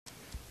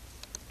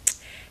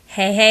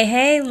Hey, hey,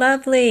 hey,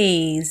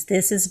 lovelies.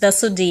 This is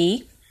Vessel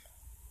D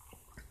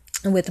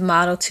with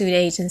Model 2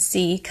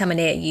 Agency coming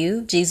at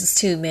you. Jesus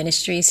 2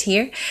 Ministries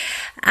here.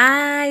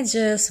 I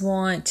just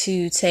want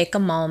to take a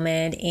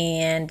moment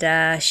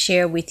and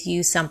share with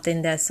you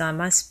something that's on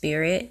my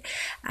spirit.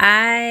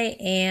 I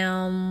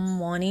am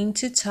wanting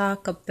to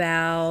talk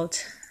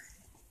about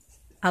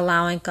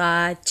allowing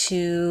God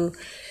to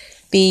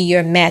be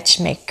your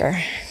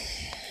matchmaker.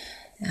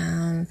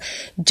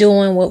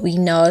 Doing what we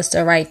know is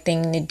the right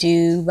thing to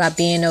do by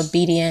being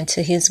obedient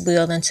to His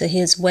will and to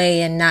His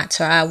way, and not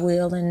to our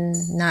will and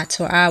not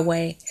to our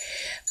way.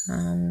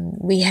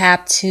 We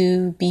have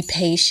to be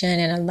patient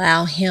and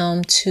allow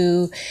Him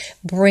to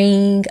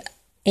bring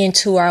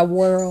into our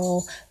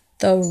world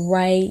the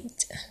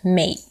right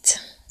mate.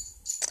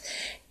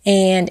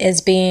 And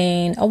as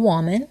being a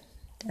woman,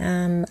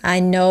 I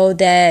know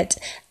that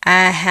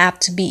I have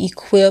to be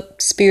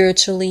equipped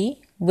spiritually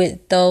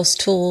with those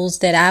tools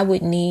that I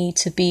would need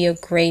to be a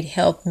great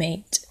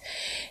helpmate.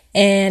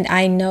 And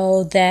I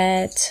know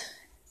that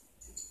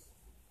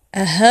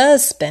a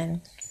husband,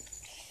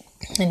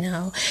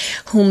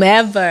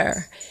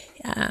 whomever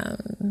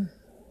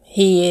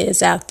he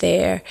is out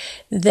there,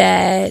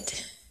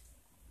 that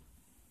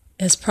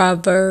as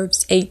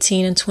Proverbs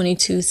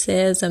 18:22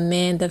 says, a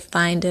man that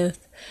findeth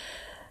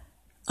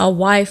a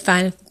wife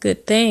findeth a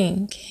good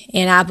thing.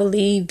 And I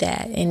believe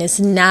that. And it's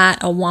not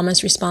a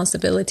woman's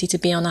responsibility to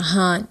be on a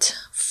hunt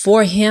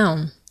for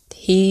him.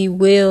 He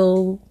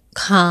will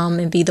come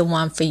and be the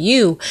one for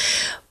you,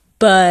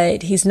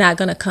 but he's not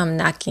going to come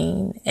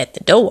knocking at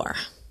the door.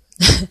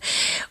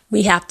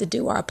 We have to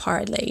do our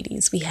part,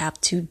 ladies. We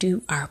have to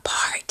do our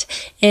part.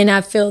 And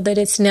I feel that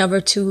it's never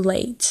too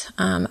late.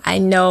 I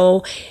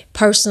know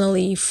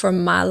personally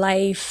from my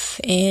life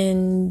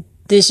and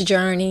this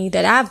journey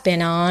that I've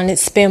been on,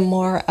 it's been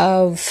more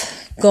of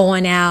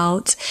going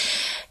out,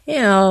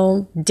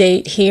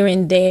 date here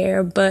and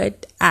there,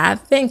 but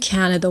I've been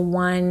kind of the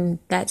one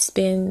that's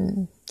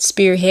been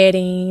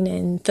spearheading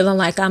and feeling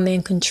like I'm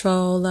in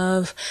control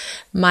of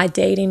my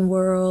dating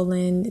world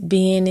and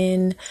being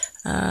in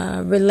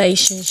a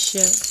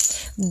relationship.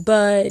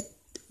 But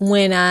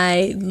when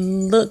I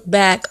look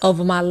back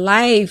over my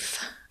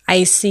life,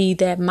 I see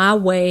that my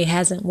way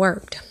hasn't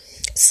worked.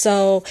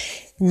 So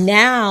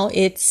now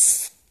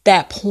it's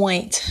that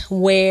point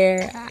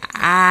where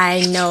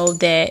I know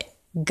that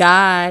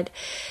God,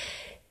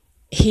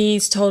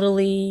 He's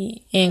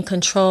totally in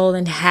control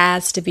and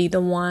has to be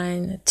the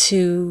one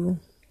to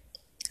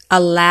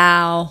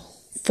allow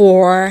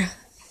for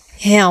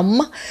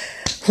Him,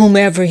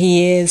 whomever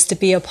He is, to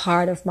be a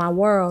part of my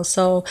world.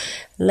 So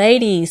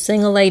ladies,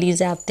 single ladies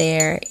out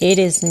there, it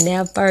is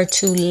never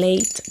too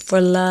late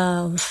for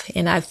love.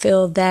 And I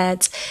feel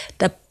that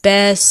the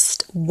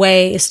best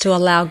way is to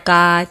allow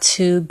God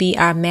to be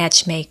our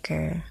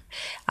matchmaker.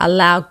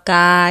 Allow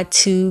God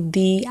to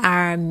be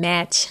our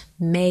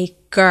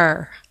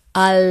matchmaker.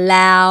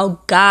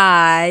 Allow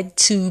God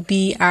to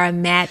be our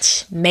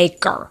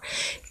matchmaker.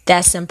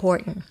 That's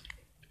important.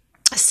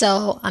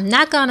 So I'm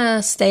not going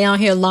to stay on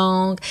here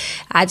long.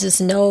 I just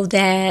know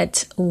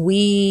that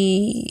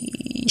we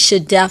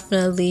should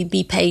definitely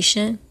be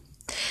patient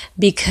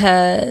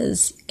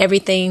because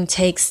everything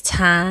takes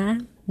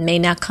time. May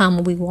not come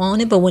when we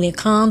want it, but when it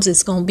comes,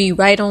 it's going to be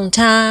right on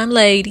time,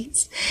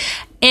 ladies.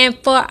 And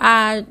for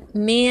our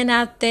men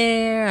out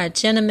there, our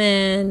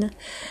gentlemen,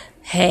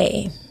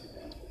 hey,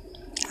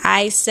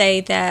 I say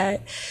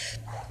that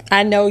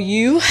I know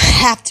you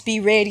have to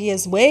be ready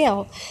as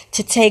well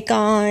to take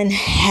on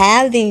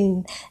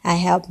having a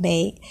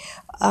helpmate.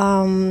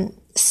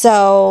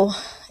 So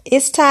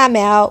it's time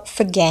out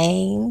for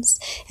games,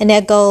 and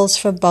that goes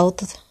for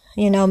both,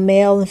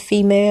 male and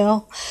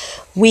female.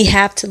 We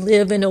have to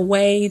live in a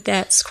way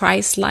that's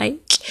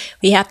Christ-like.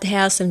 We have to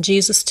have some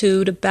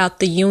Jesus-tude about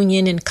the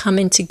union and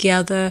coming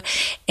together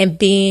and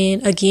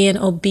being, again,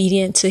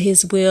 obedient to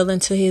His will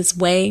and to His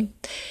way.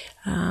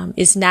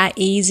 It's not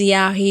easy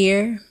out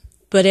here.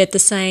 But at the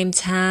same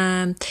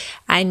time,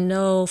 I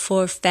know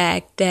for a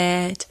fact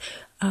that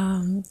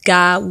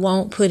God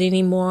won't put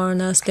any more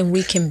on us than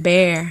we can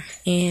bear.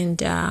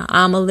 And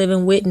I'm a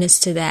living witness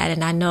to that.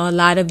 And I know a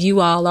lot of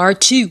you all are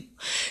too.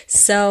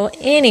 So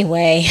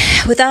anyway,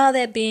 with all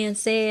that being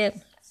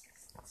said,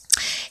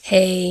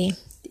 hey,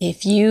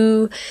 if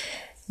you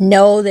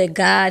know that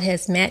God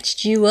has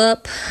matched you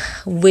up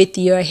with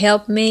your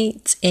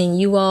helpmates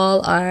and you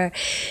all are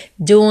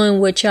doing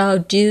what y'all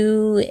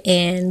do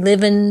and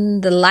living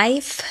the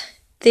life,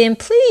 then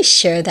please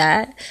share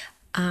that.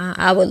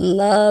 I would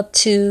love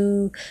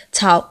to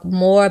talk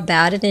more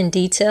about it in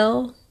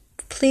detail.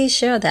 Please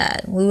share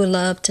that. We would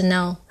love to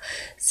know.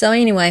 So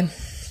anyway,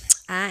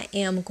 I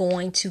am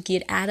going to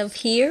get out of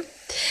here.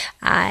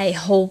 I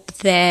hope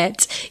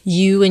that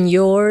you and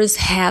yours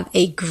have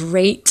a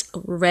great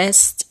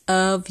rest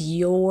of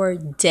your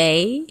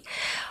day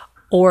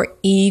or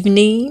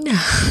evening.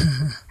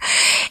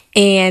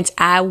 And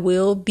I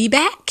will be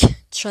back.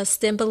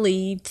 Trust and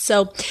believe.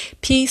 So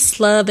peace,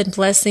 love, and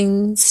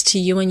blessings to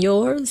you and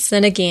yours.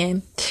 And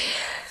again,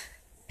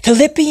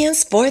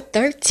 Philippians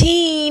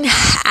 4:13.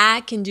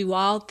 I can do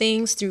all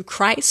things through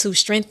Christ who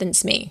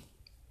strengthens me.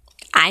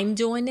 I'm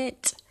doing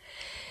it.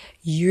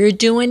 You're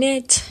doing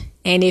it.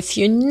 And if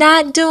you're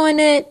not doing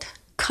it,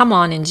 come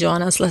on and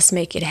join us. Let's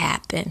make it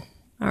happen.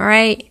 All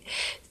right.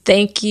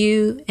 Thank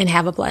you and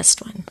have a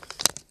blessed one.